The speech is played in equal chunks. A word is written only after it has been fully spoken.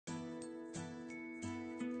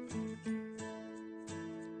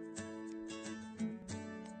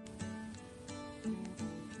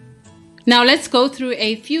Now let's go through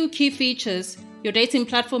a few key features your dating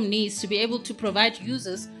platform needs to be able to provide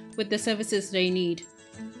users with the services they need.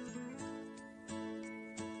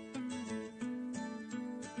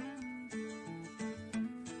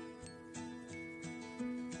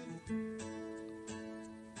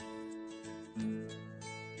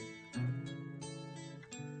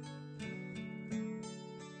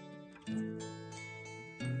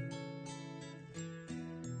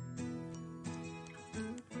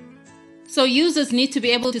 So users need to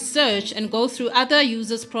be able to search and go through other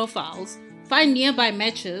users' profiles, find nearby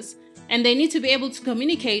matches, and they need to be able to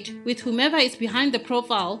communicate with whomever is behind the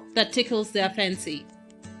profile that tickles their fancy.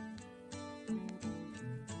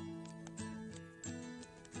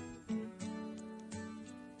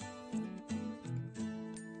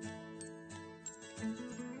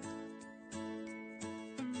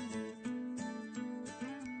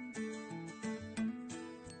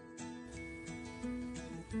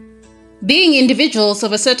 Being individuals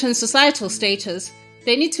of a certain societal status,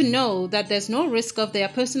 they need to know that there's no risk of their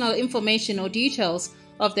personal information or details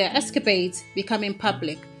of their escapades becoming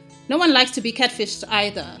public. No one likes to be catfished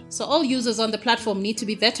either, so all users on the platform need to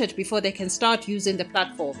be vetted before they can start using the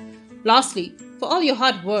platform. Lastly, for all your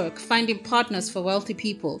hard work finding partners for wealthy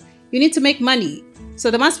people, you need to make money,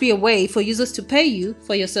 so there must be a way for users to pay you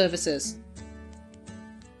for your services.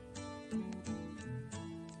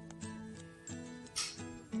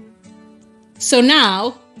 So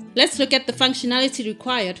now, let's look at the functionality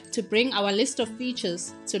required to bring our list of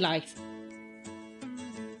features to life.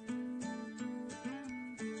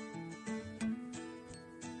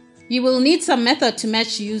 You will need some method to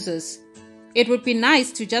match users. It would be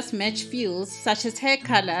nice to just match fields such as hair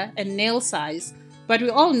color and nail size, but we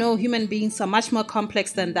all know human beings are much more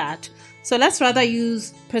complex than that. So let's rather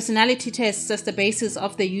use personality tests as the basis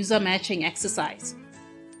of the user matching exercise.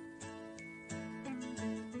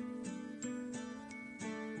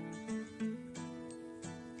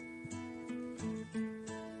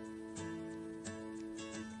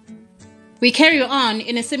 We carry on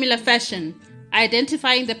in a similar fashion,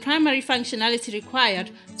 identifying the primary functionality required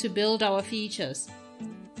to build our features.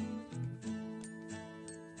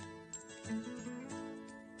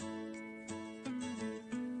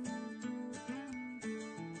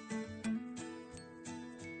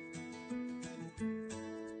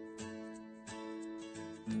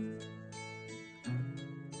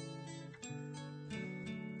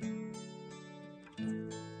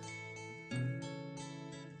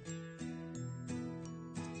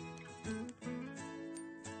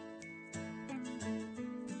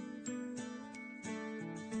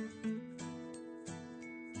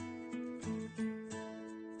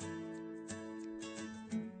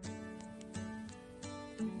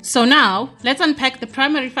 So now, let's unpack the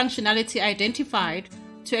primary functionality identified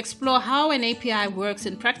to explore how an API works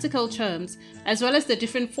in practical terms, as well as the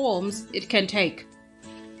different forms it can take.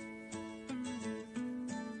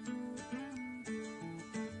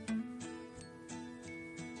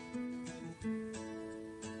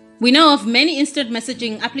 We know of many instant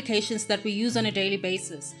messaging applications that we use on a daily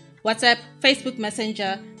basis: WhatsApp, Facebook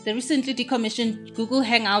Messenger, the recently decommissioned Google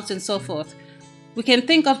Hangouts, and so forth. We can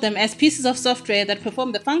think of them as pieces of software that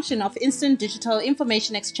perform the function of instant digital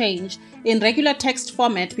information exchange in regular text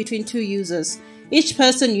format between two users, each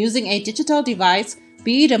person using a digital device,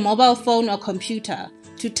 be it a mobile phone or computer,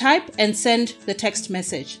 to type and send the text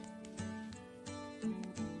message.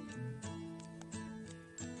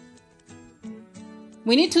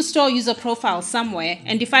 We need to store user profiles somewhere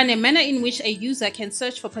and define a manner in which a user can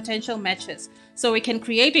search for potential matches, so we can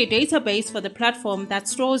create a database for the platform that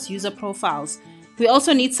stores user profiles. We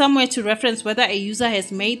also need somewhere to reference whether a user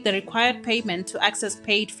has made the required payment to access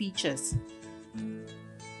paid features.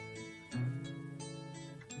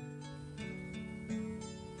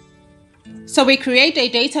 So we create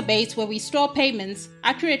a database where we store payments,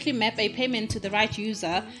 accurately map a payment to the right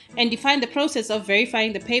user, and define the process of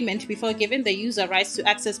verifying the payment before giving the user rights to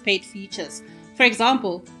access paid features. For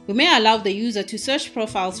example, we may allow the user to search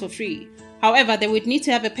profiles for free. However, they would need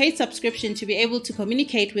to have a paid subscription to be able to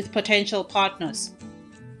communicate with potential partners.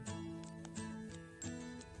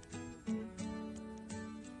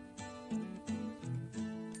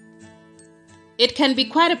 It can be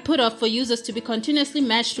quite a put-off for users to be continuously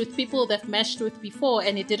matched with people they've matched with before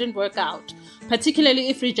and it didn't work out, particularly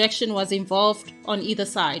if rejection was involved on either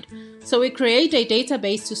side. So we create a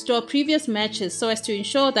database to store previous matches so as to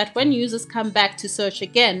ensure that when users come back to search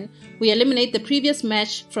again, we eliminate the previous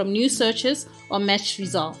match from new searches or match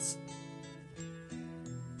results.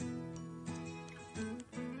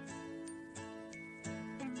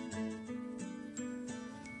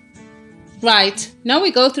 Right, now we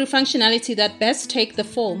go through functionality that best take the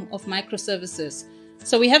form of microservices.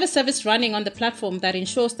 So we have a service running on the platform that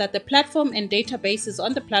ensures that the platform and databases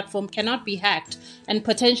on the platform cannot be hacked and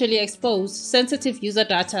potentially expose sensitive user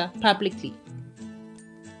data publicly.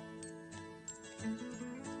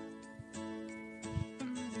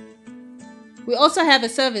 We also have a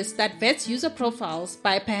service that vets user profiles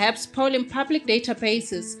by perhaps polling public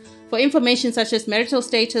databases for information such as marital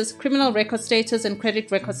status, criminal record status, and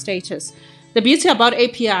credit record status. The beauty about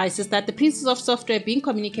APIs is that the pieces of software being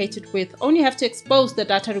communicated with only have to expose the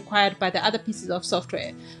data required by the other pieces of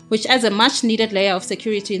software, which adds a much needed layer of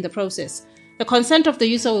security in the process. The consent of the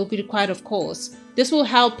user will be required, of course. This will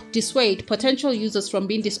help dissuade potential users from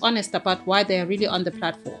being dishonest about why they are really on the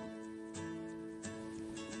platform.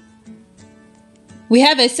 We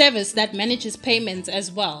have a service that manages payments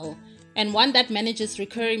as well, and one that manages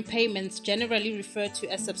recurring payments, generally referred to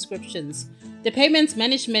as subscriptions. The payments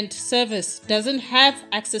management service doesn't have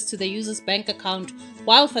access to the user's bank account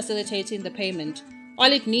while facilitating the payment.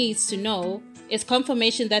 All it needs to know is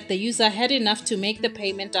confirmation that the user had enough to make the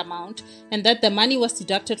payment amount and that the money was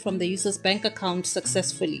deducted from the user's bank account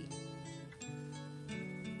successfully.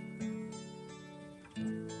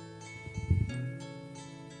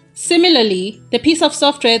 Similarly, the piece of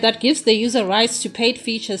software that gives the user rights to paid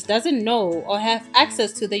features doesn't know or have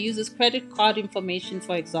access to the user's credit card information,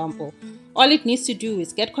 for example. All it needs to do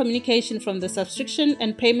is get communication from the subscription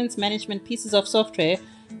and payments management pieces of software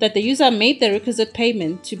that the user made the requisite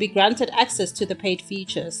payment to be granted access to the paid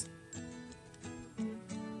features.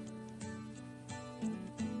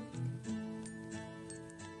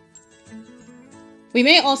 We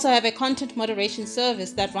may also have a content moderation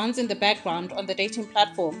service that runs in the background on the dating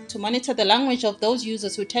platform to monitor the language of those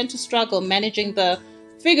users who tend to struggle managing the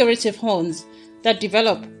figurative horns that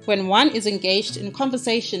develop when one is engaged in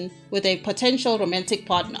conversation with a potential romantic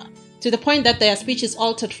partner, to the point that their speech is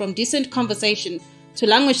altered from decent conversation to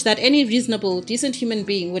language that any reasonable, decent human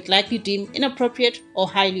being would likely deem inappropriate or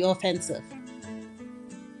highly offensive.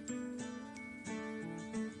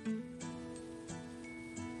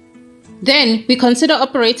 Then we consider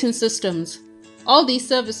operating systems. All these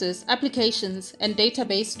services, applications, and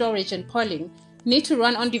database storage and polling need to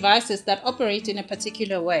run on devices that operate in a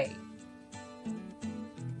particular way.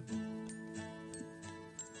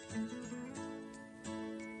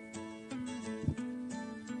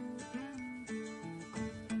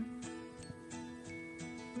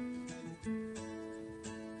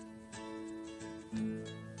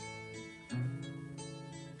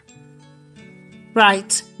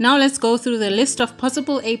 Right, now let's go through the list of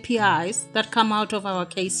possible APIs that come out of our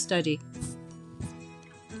case study.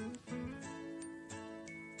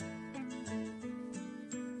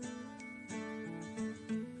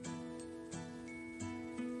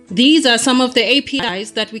 These are some of the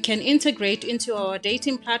APIs that we can integrate into our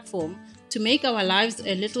dating platform to make our lives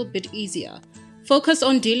a little bit easier. Focus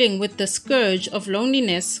on dealing with the scourge of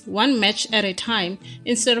loneliness one match at a time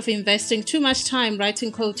instead of investing too much time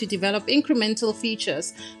writing code to develop incremental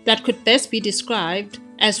features that could best be described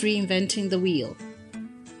as reinventing the wheel.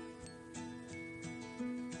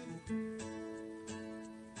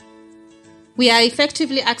 We are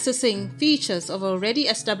effectively accessing features of already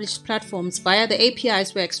established platforms via the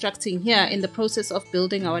APIs we're extracting here in the process of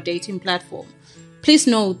building our dating platform. Please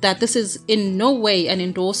note that this is in no way an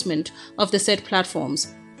endorsement of the said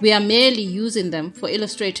platforms. We are merely using them for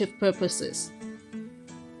illustrative purposes.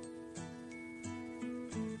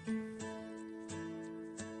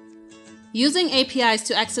 Using APIs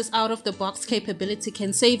to access out-of-the-box capability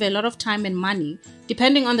can save a lot of time and money,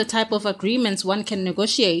 depending on the type of agreements one can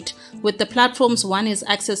negotiate with the platforms one is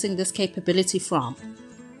accessing this capability from.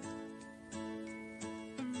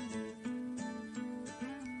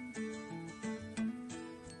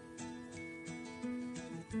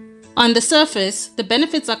 On the surface, the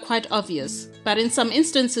benefits are quite obvious, but in some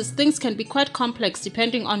instances things can be quite complex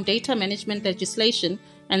depending on data management legislation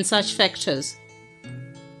and such factors.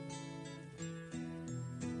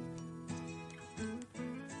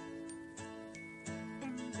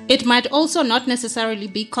 It might also not necessarily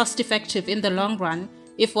be cost-effective in the long run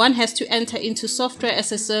if one has to enter into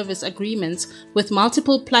software-as-a-service agreements with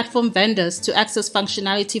multiple platform vendors to access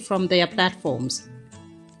functionality from their platforms.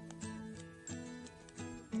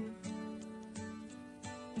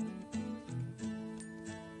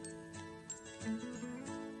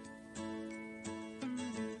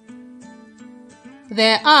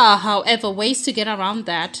 There are, however, ways to get around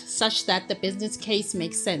that such that the business case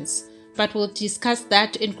makes sense, but we'll discuss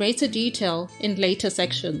that in greater detail in later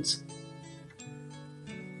sections.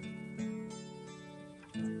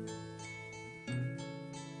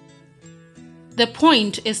 The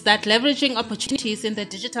point is that leveraging opportunities in the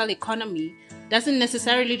digital economy doesn't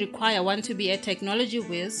necessarily require one to be a technology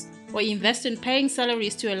whiz or invest in paying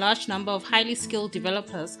salaries to a large number of highly skilled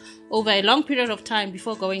developers over a long period of time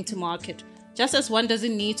before going to market, just as one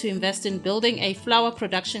doesn't need to invest in building a flour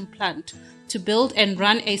production plant to build and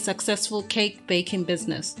run a successful cake baking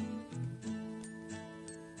business.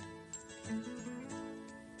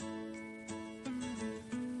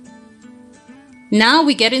 Now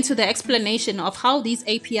we get into the explanation of how these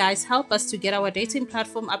APIs help us to get our dating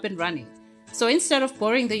platform up and running. So instead of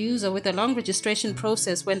boring the user with a long registration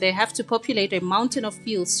process when they have to populate a mountain of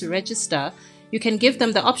fields to register, you can give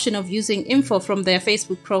them the option of using info from their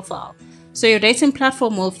Facebook profile. So your dating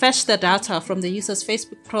platform will fetch the data from the user's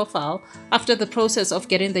Facebook profile after the process of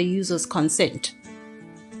getting the user's consent.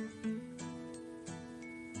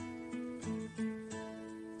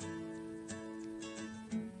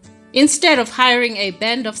 Instead of hiring a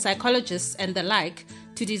band of psychologists and the like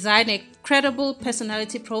to design a credible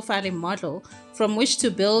personality profiling model from which to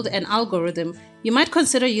build an algorithm, you might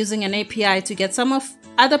consider using an API to get some of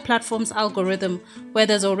other platforms' algorithm where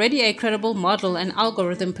there's already a credible model and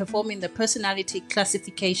algorithm performing the personality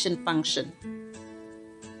classification function.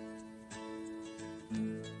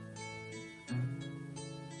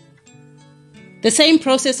 The same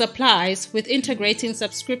process applies with integrating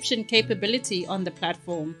subscription capability on the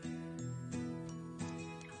platform.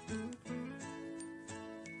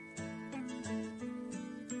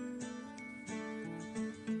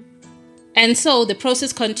 And so the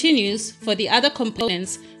process continues for the other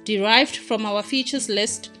components derived from our features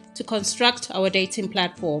list to construct our dating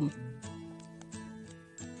platform.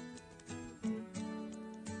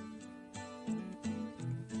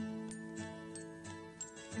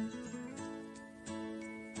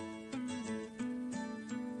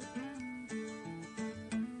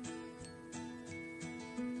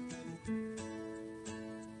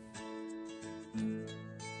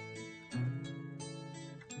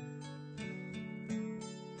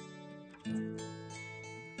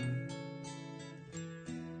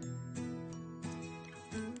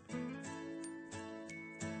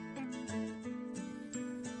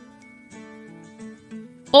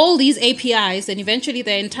 All these APIs and eventually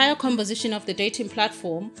the entire composition of the dating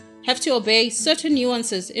platform have to obey certain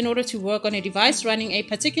nuances in order to work on a device running a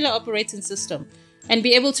particular operating system and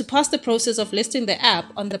be able to pass the process of listing the app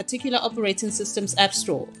on the particular operating system's app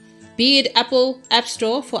store, be it Apple App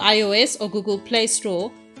Store for iOS or Google Play Store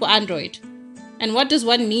for Android. And what does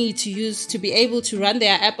one need to use to be able to run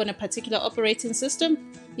their app on a particular operating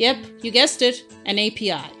system? Yep, you guessed it, an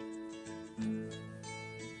API.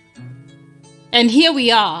 And here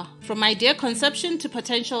we are, from idea conception to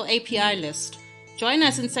potential API list. Join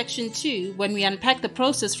us in section 2 when we unpack the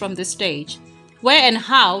process from this stage, where and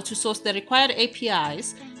how to source the required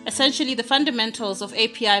APIs, essentially the fundamentals of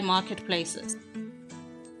API marketplaces.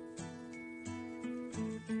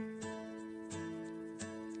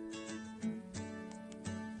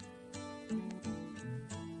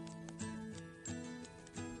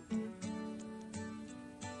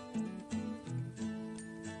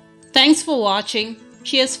 Thanks for watching.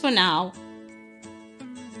 Cheers for now.